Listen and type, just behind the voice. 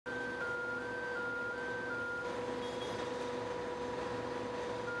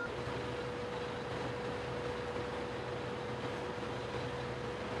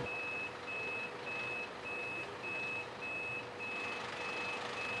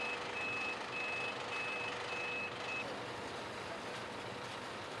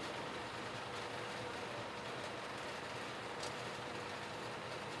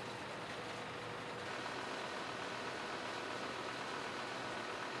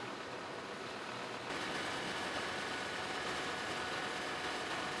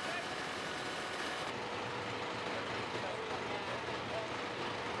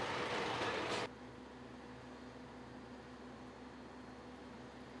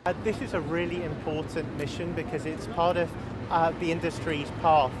This is a really important mission because it's part of the industry's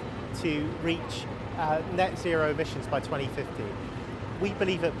path to reach net zero emissions by 2050. We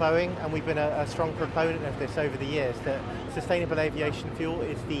believe at Boeing, and we've been a strong proponent of this over the years, that sustainable aviation fuel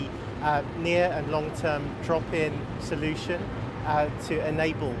is the near and long-term drop-in solution to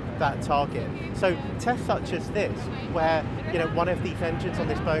enable that target. So tests such as this, where one of these engines on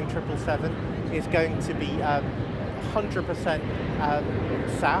this Boeing 777 is going to be 100%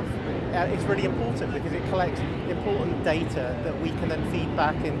 SAF, it's really important because it collects important data that we can then feed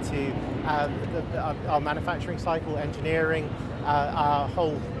back into our manufacturing cycle, engineering, our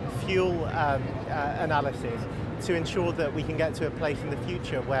whole fuel analysis, to ensure that we can get to a place in the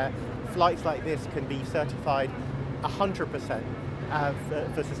future where flights like this can be certified 100%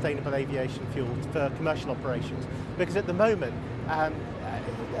 for sustainable aviation fuel for commercial operations. Because at the moment,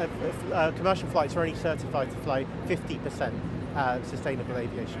 commercial flights are only certified to fly 50% sustainable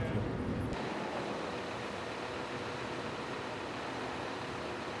aviation fuel.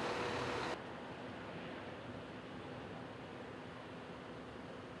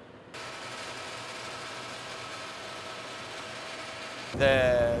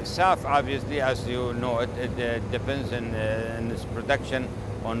 The SAF, obviously, as you know, it depends in its production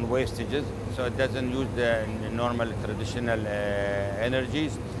on wastages, so it doesn't use the normal traditional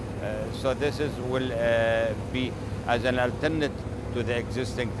energies. So this will be as an alternate to the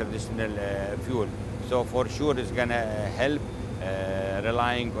existing traditional fuel. So for sure it's going to help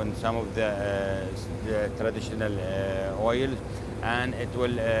relying on some of the traditional oils, and it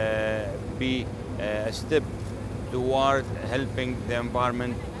will be a step toward helping the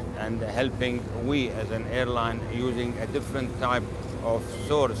environment and helping we as an airline using a different type of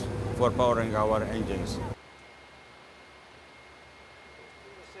source for powering our engines.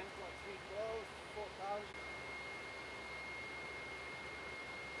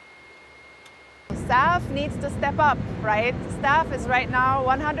 SAF needs to step up, right? SAF is right now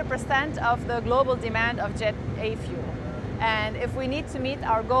 100% of the global demand of Jet A fuel. And if we need to meet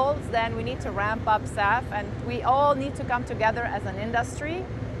our goals, then we need to ramp up SAF, and we all need to come together as an industry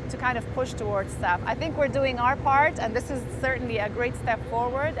to kind of push towards SAF. I think we're doing our part, and this is certainly a great step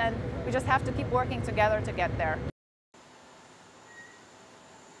forward, and we just have to keep working together to get there.